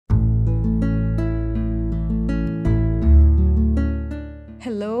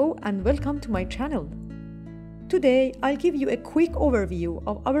and welcome to my channel. Today I'll give you a quick overview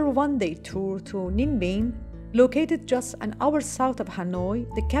of our one-day tour to Ninh Binh, located just an hour south of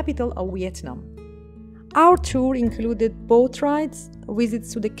Hanoi, the capital of Vietnam. Our tour included boat rides,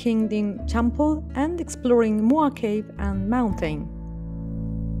 visits to the King Dinh Temple, and exploring Mua Cave and mountain.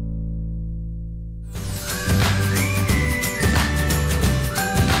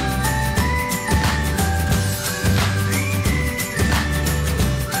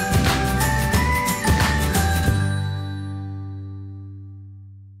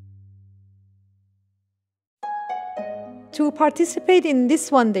 To participate in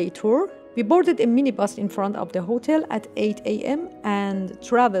this one-day tour, we boarded a minibus in front of the hotel at 8 a.m. and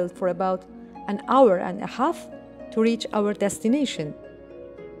traveled for about an hour and a half to reach our destination.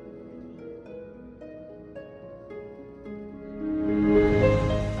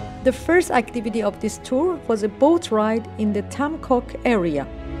 The first activity of this tour was a boat ride in the Tam Coc area.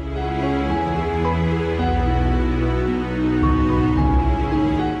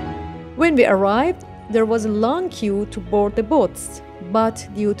 When we arrived, there was a long queue to board the boats, but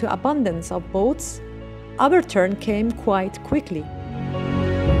due to abundance of boats, our turn came quite quickly.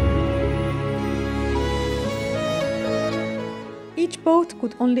 Each boat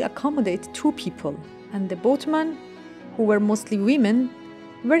could only accommodate 2 people, and the boatmen, who were mostly women,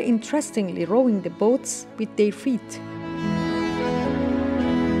 were interestingly rowing the boats with their feet.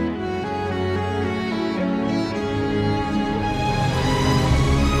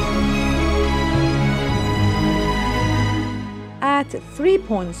 At 3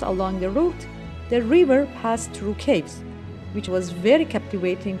 points along the route, the river passed through caves, which was very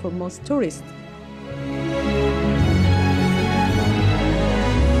captivating for most tourists.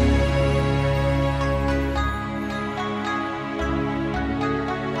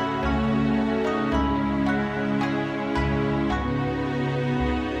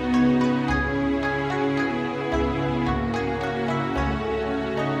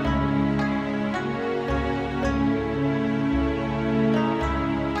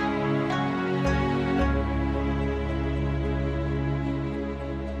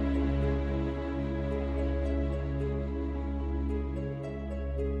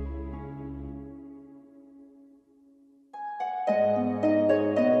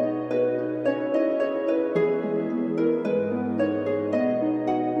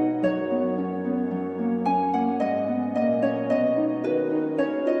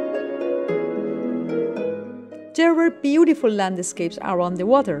 There were beautiful landscapes around the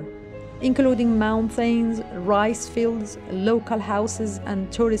water, including mountains, rice fields, local houses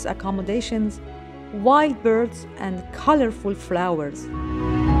and tourist accommodations, wild birds and colorful flowers.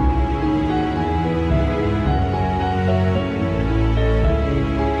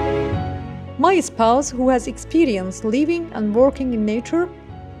 My spouse, who has experience living and working in nature,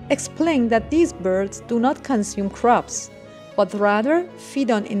 explained that these birds do not consume crops, but rather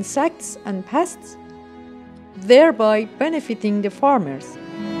feed on insects and pests, thereby benefiting the farmers.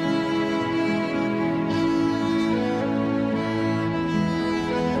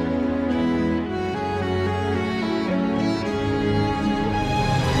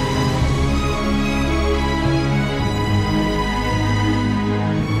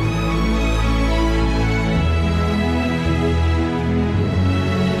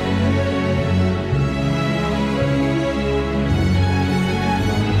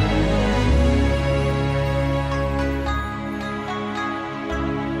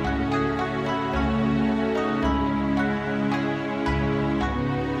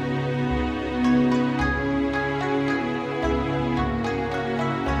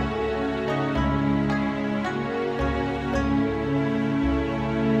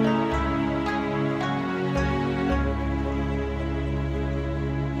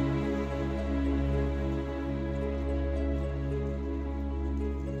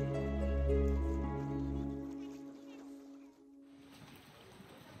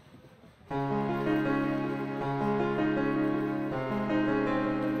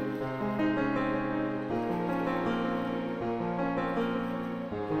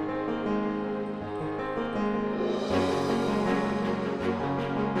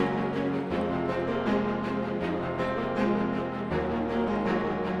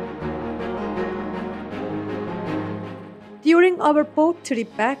 During our boat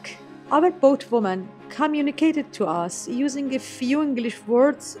trip back, our boatwoman communicated to us using a few English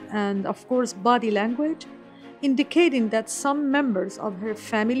words and, of course, body language, indicating that some members of her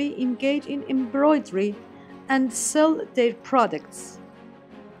family engage in embroidery and sell their products.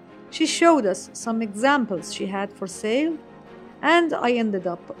 She showed us some examples she had for sale, and I ended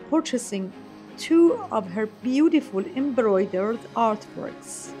up purchasing 2 of her beautiful embroidered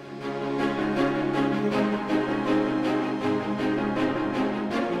artworks.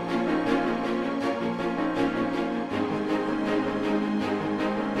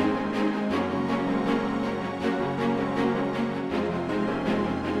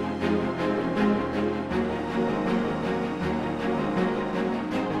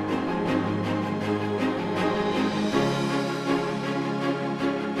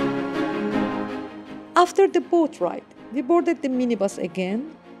 After the boat ride, we boarded the minibus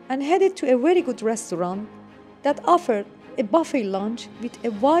again and headed to a very good restaurant that offered a buffet lunch with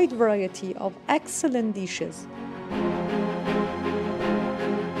a wide variety of excellent dishes.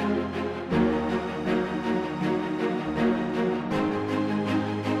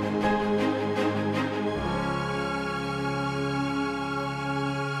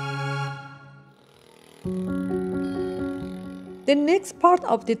 The next part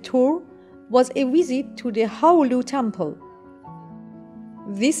of the tour was a visit to the Haolu Temple.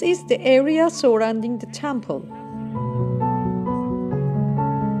 This is the area surrounding the temple.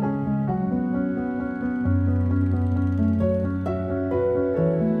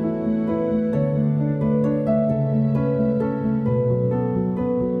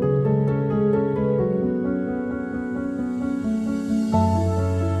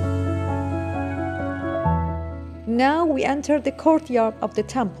 Now we entered the courtyard of the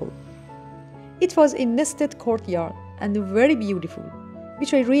temple. It was a nested courtyard and very beautiful,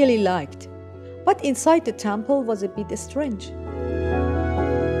 which I really liked. But inside the temple was a bit strange.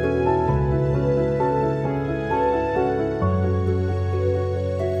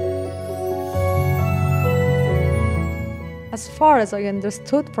 As far as I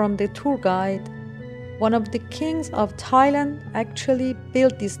understood from the tour guide, one of the kings of Thailand actually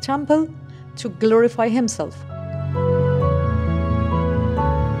built this temple to glorify himself.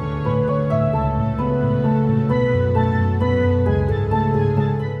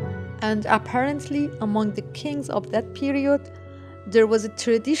 And apparently, among the kings of that period, there was a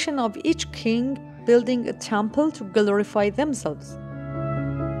tradition of each king building a temple to glorify themselves.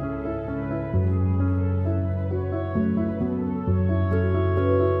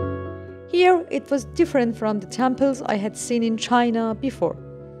 Here, it was different from the temples I had seen in China before.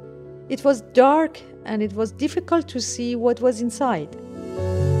 It was dark and it was difficult to see what was inside.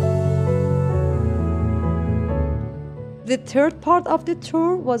 The third part of the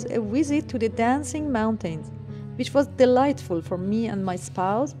tour was a visit to the dancing mountains, which was delightful for me and my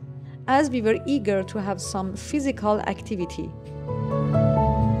spouse, as we were eager to have some physical activity.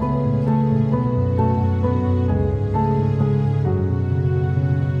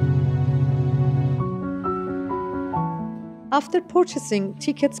 After purchasing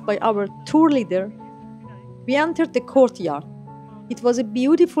tickets by our tour leader, we entered the courtyard. It was a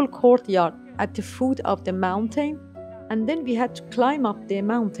beautiful courtyard at the foot of the mountain, and then we had to climb up the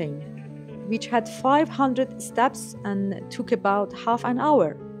mountain, which had 500 steps and took about half an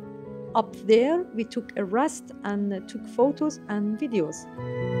hour. Up there, we took a rest and took photos and videos.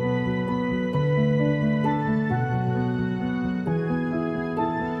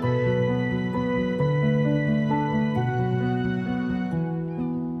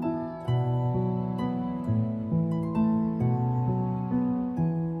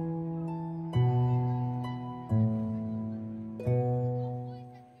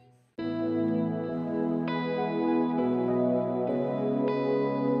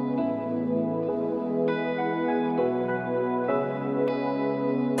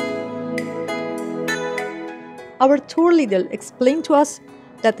 Our tour leader explained to us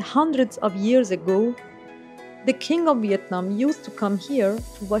that hundreds of years ago, the King of Vietnam used to come here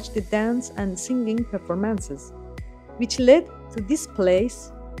to watch the dance and singing performances, which led to this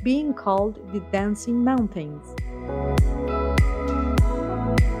place being called the Dancing Mountains.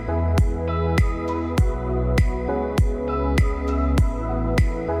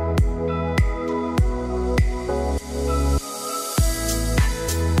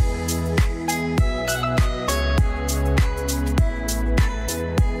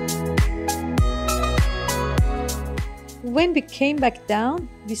 When we came back down,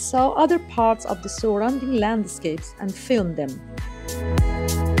 we saw other parts of the surrounding landscapes and filmed them.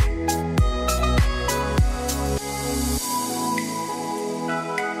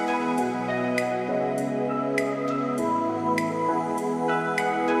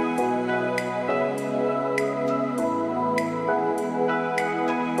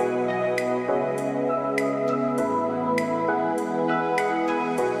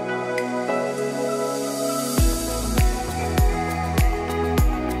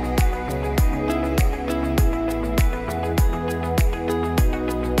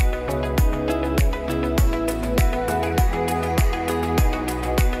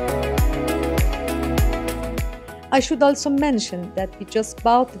 I should also mention that we just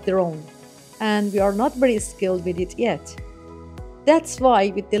bought the drone, and we are not very skilled with it yet. That's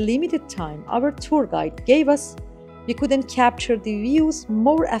why, with the limited time our tour guide gave us, we couldn't capture the views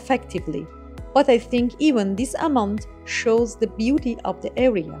more effectively, but I think even this amount shows the beauty of the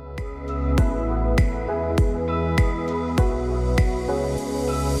area.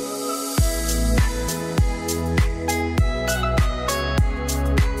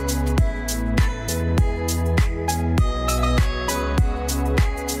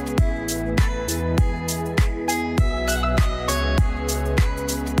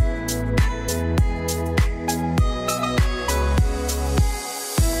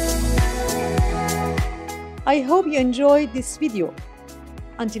 I hope you enjoyed this video.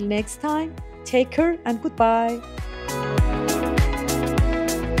 Until next time, take care and goodbye.